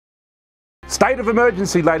State of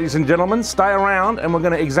emergency, ladies and gentlemen. Stay around and we're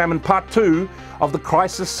going to examine part 2 of the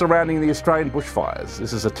crisis surrounding the Australian bushfires.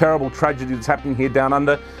 This is a terrible tragedy that's happening here down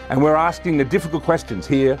under, and we're asking the difficult questions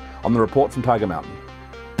here on the report from Tiger Mountain.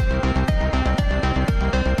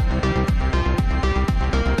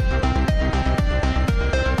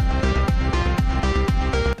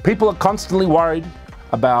 People are constantly worried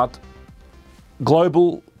about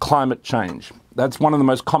global climate change. That's one of the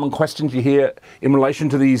most common questions you hear in relation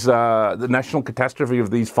to these, the national catastrophe of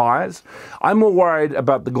these fires. I'm more worried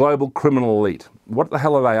about the global criminal elite. What the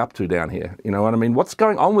hell are they up to down here? You know what I mean? What's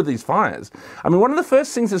going on with these fires? I mean, one of the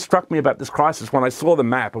first things that struck me about this crisis when I saw the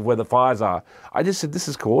map of where the fires are, I just said, this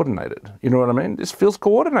is coordinated. You know what I mean? This feels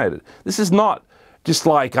coordinated. This is not just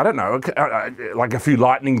like, I don't know, like a few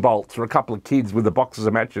lightning bolts or a couple of kids with the boxes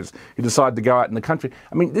of matches who decide to go out in the country.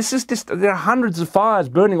 I mean, this is just, there are hundreds of fires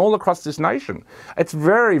burning all across this nation. It's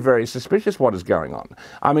very, very suspicious what is going on.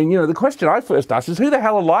 I mean, you know, the question I first asked is who the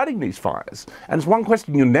hell are lighting these fires? And it's one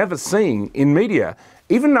question you're never seeing in media,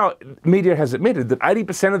 even though media has admitted that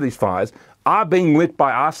 80% of these fires are being lit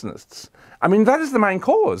by arsonists. I mean, that is the main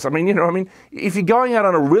cause. I mean, you know, if you're going out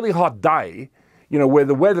on a really hot day, you know, where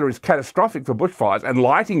the weather is catastrophic for bushfires and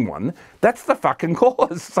lighting one, that's the fucking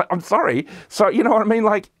cause. So, I'm sorry. So, you know what I mean?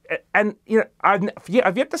 Like, and, you know,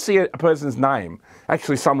 I've yet to see a person's name,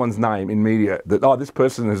 actually someone's name in media that, oh, this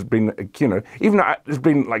person has been, you know, even though there's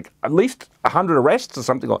been like at least 100 arrests or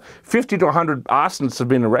something, or 50 to 100 arsonists have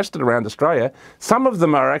been arrested around Australia. Some of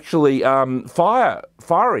them are actually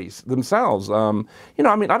fireys themselves. You know,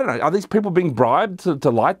 I mean, I don't know, are these people being bribed to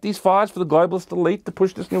light these fires for the globalist elite to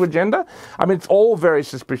push this new agenda? I mean, it's all very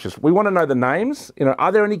suspicious. We want to know the names. You know,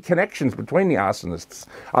 are there any connections between the arsonists?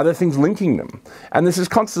 Are there things linking them? And this is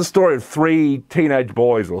constant story of 3 teenage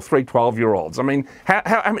boys or 3 12-year-olds. I mean,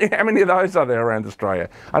 how many of those are there around Australia?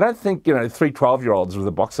 I don't think, you know, 3 12-year-olds with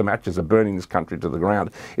a box of matches are burning this country to the ground.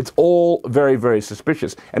 It's all very, very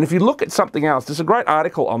suspicious. And if you look at something else, there's a great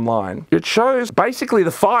article online. It shows basically the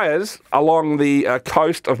fires along the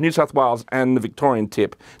coast of New South Wales and the Victorian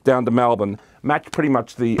tip down to Melbourne match pretty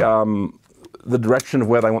much the direction of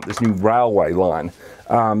where they want this new railway line,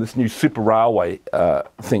 this new super railway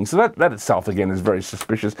thing. So that itself, again, is very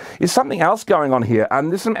suspicious. Is something else going on here?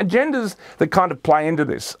 And there's some agendas that kind of play into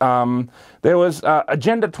this. There was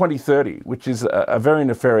Agenda 2030, which is a very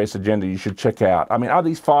nefarious agenda you should check out. I mean, are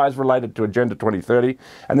these fires related to Agenda 2030?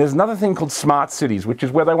 And there's another thing called smart cities, which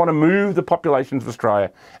is where they want to move the populations of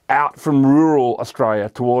Australia out from rural Australia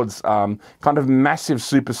towards kind of massive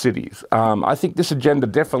super cities. I think this agenda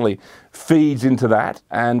definitely feeds into that,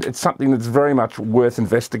 and it's something that's very much worth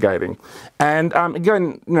investigating. And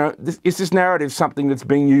again, you know, is this narrative something that's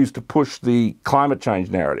being used to push the climate change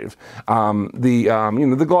narrative, you know,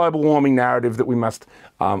 the global warming narrative that we must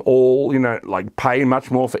all, you know, like pay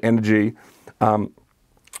much more for energy,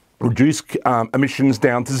 reduce emissions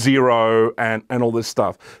down to 0 and all this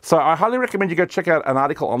stuff. So I highly recommend you go check out an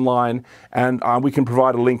article online, and we can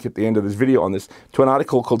provide a link at the end of this video on this to an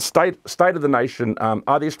article called State of the Nation,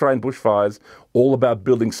 Are the Australian Bushfires All About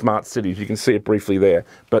Building Smart Cities? You can see it briefly there,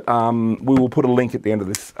 but we will put a link at the end of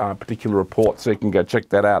this particular report so you can go check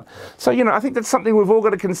that out. So, you know, I think that's something we've all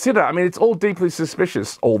got to consider. I mean, it's all deeply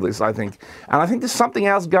suspicious, all this, I think. And I think there's something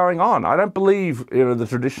else going on. I don't believe, you know, the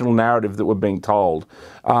traditional narrative that we're being told.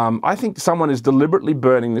 I think someone is deliberately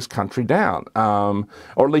burning this country down, or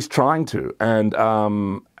at least trying to.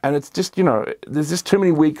 And it's just, you know, there's just too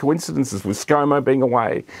many weird coincidences with ScoMo being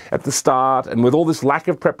away at the start, and with all this lack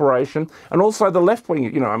of preparation, and also the left wing,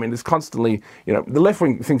 you know, I mean, there's constantly, you know, the left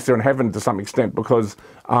wing thinks they're in heaven to some extent because,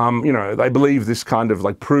 you know, they believe this kind of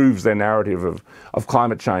like proves their narrative of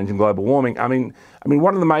climate change and global warming. I mean,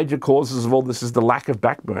 one of the major causes of all this is the lack of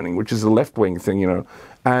backburning, which is a left-wing thing, you know.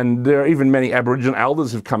 And there are even many Aboriginal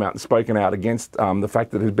elders who've come out and spoken out against the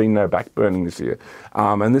fact that there's been no backburning this year.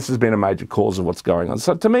 And this has been a major cause of what's going on.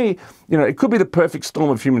 So to me, you know, it could be the perfect storm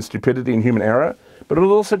of human stupidity and human error, but it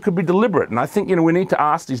also could be deliberate. And I think, you know, we need to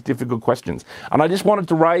ask these difficult questions. And I just wanted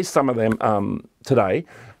to raise some of them today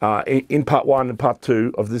in part 1 and part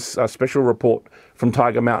 2 of this special report from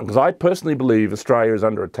Tiger Mountain, because I personally believe Australia is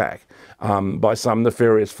under attack by some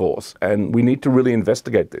nefarious force, and we need to really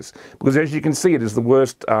investigate this, because as you can see, it is the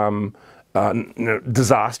worst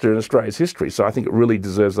disaster in Australia's history. So I think it really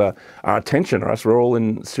deserves our attention, or else we're all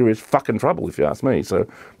in serious fucking trouble, if you ask me. So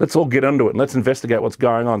let's all get into it and let's investigate what's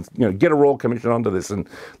going on. You know, get a Royal Commission onto this, and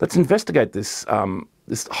let's investigate this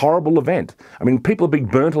this horrible event. I mean, people are being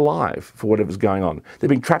burnt alive for whatever's going on. They're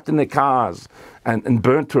being trapped in their cars and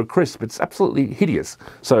burnt to a crisp. It's absolutely hideous.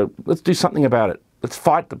 So let's do something about it. Let's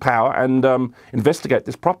fight the power and investigate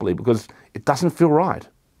this properly, because it doesn't feel right.